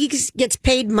 so he gets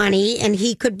paid money, and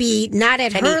he could be not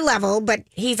at her level, but.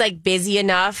 He's busy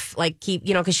enough,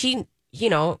 because she,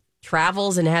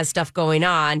 travels and has stuff going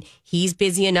on. He's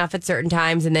busy enough at certain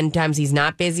times, and then times he's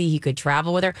not busy. He could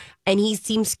travel with her, and he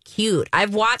seems cute.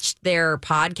 I've watched their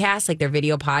podcasts, their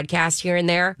video podcast here and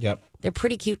there. Yep. They're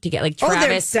pretty cute to get.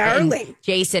 Travis and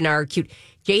Jason are cute.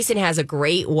 Jason has a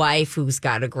great wife who's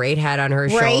got a great head on her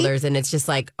shoulders, and it's just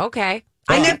okay.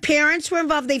 And their parents were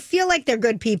involved. They feel like they're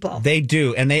good people. They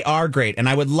do, and they are great. And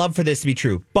I would love for this to be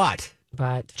true. But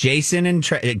Jason and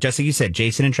just like you said,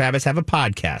 Jason and Travis have a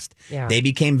podcast. Yeah. They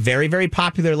became very, very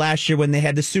popular last year when they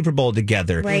had the Super Bowl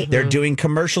together. Right. They're doing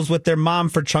commercials with their mom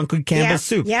for Chunky Campbell's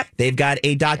soup. Yep. They've got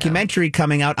a documentary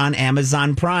coming out on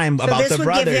Amazon Prime about the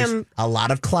brothers. A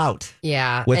lot of clout.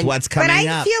 Yeah. With what's coming up. But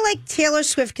I feel like Taylor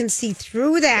Swift can see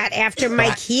through that after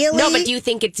Mike Healy. No, but do you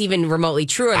think it's even remotely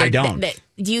true? Or I don't.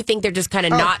 Do you think they're just kind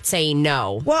of not saying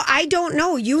no? Well, I don't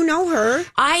know. You know her.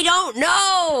 I don't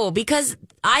know because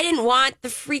I didn't want the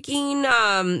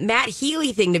freaking Matt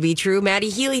Healy thing to be true. Matty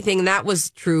Healy thing, that was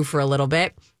true for a little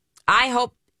bit. I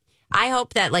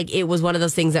hope that like it was one of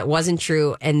those things that wasn't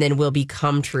true and then will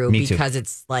become true because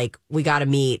it's like we got to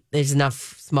meet. There's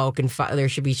enough smoke and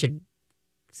we should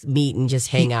meet and just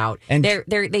hang out. And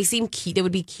they seem cute. They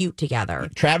would be cute together.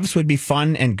 Travis would be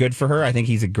fun and good for her. I think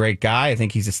he's a great guy. I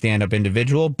think he's a stand-up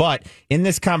individual. But in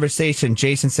this conversation,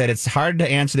 Jason said, it's hard to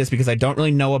answer this because I don't really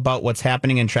know about what's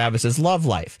happening in Travis's love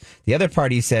life. The other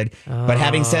party said, but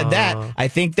having said that, I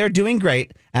think they're doing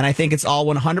great. And I think it's all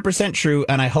 100% true.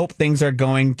 And I hope things are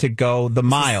going to go the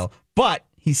mile. But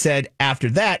he said after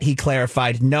that, he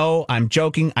clarified, no, I'm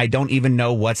joking. I don't even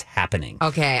know what's happening.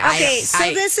 Okay.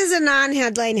 So this is a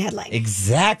non-headline headline.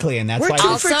 Exactly. And that's we're why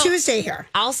two for Tuesday here.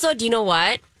 Also, do you know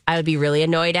what I would be really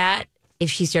annoyed at? If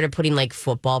she started putting like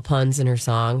football puns in her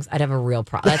songs, I'd have a real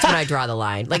problem. That's when I draw the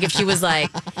line. Like if she was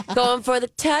like, going for the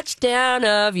touchdown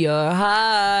of your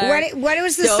heart. What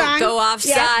was the Don't song? Go off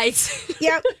sides.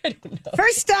 Yep.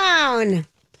 First down.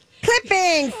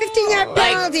 Clipping, 15-yard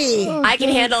penalty. I can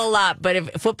handle a lot, but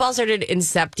if football started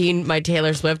incepting my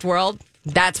Taylor Swift world,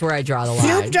 that's where I draw the line.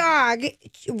 Snoop Dogg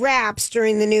raps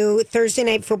during the new Thursday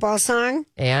Night Football song.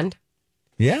 And?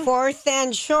 Yeah. Fourth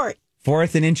and short.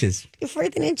 Fourth and inches.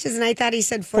 Fourth and inches, and I thought he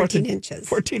said 14 inches.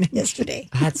 14 inches. Yesterday.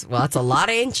 That's a lot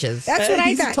of inches. That's what I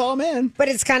He's thought. a tall man. But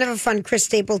it's kind of a fun Chris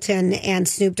Stapleton and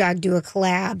Snoop Dogg do a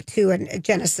collab to a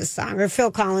Genesis song or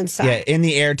Phil Collins song. Yeah, In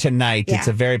the Air Tonight. Yeah. It's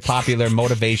a very popular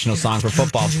motivational song for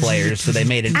football players. So they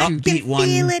made an upbeat one.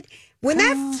 Feel it. When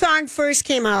that song first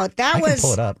came out, I can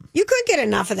pull it up. You couldn't get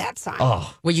enough of that song.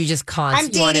 Oh. Would you just I'm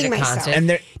dating myself.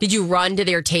 And did you run to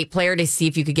their tape player to see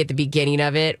if you could get the beginning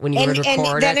of it when you would record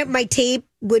and then it? my tape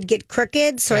would get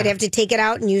crooked, so I'd have to take it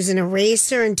out and use an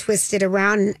eraser and twist it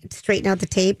around and straighten out the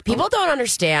tape. People don't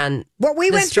understand what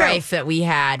we went through. Strife that we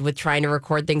had with trying to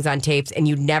record things on tapes, and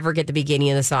you'd never get the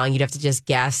beginning of the song. You'd have to just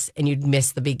guess, and you'd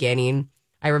miss the beginning.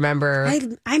 I remember.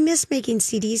 I miss making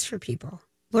CDs for people.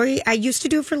 Lori, I used to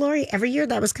do it for Lori every year.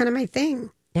 That was kind of my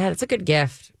thing. Yeah, that's a good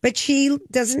gift. But she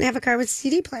doesn't have a car with a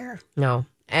CD player. No.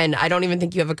 And I don't even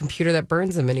think you have a computer that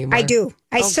burns them anymore. I do.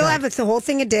 I still have the whole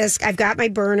thing of disc. I've got my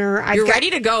burner. You're ready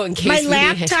to go in case my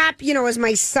laptop, was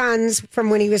my son's from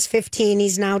when he was 15.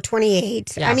 He's now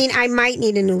 28. Yeah. I mean, I might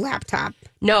need a new laptop.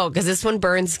 No, because this one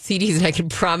burns CDs, and I can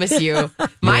promise you,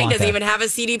 mine doesn't even have a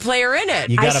CD player in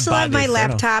it. I still have my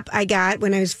laptop I got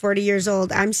when I was 40 years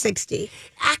old. I'm 60.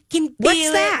 I can feel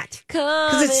What's that?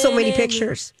 Because it's so many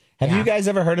pictures. Have you guys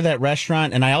ever heard of that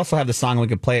restaurant? And I also have the song. We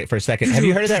could play it for a second. Have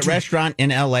you heard of that restaurant in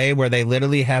LA where they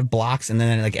literally have blocks, and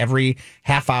then like every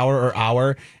half hour or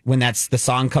hour, when the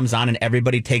song comes on, and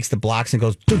everybody takes the blocks and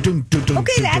goes.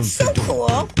 Okay, that's so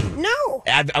cool. No,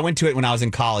 I went to it when I was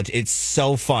in college. It's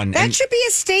so fun. That should be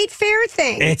a state fair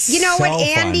thing. It's what so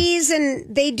Andy's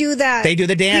and they do the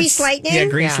dance. Grease Lightning. Yeah,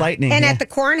 Grease Lightning. And at the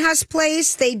Cornhusk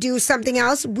place, they do something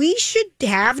else. We should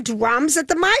have drums at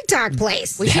the My Talk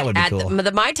place. That would be cool.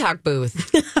 The My Talk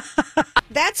booth.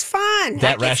 That's fun.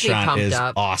 That restaurant is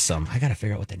awesome. I got to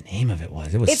figure out what the name of it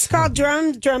was. It's called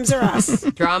Drums Are Us.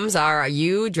 Drums are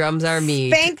you, drums are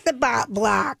me. Spank the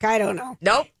Block. I don't know.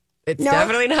 Nope. It's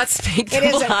definitely not Spank the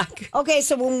Block. Okay,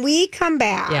 so when we come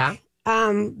back,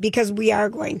 because we are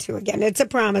going to again, it's a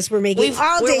promise we're making.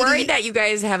 We're worried that you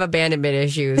guys have abandonment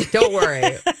issues. Don't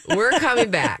worry, we're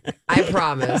coming back. I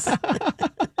promise.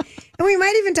 And we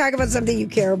might even talk about something you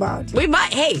care about. We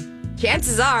might. Hey,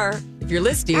 chances are, if you're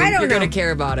listening, you're going to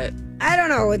care about it. I don't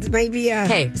know. It might be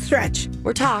a stretch.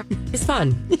 We're talk. It's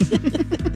fun.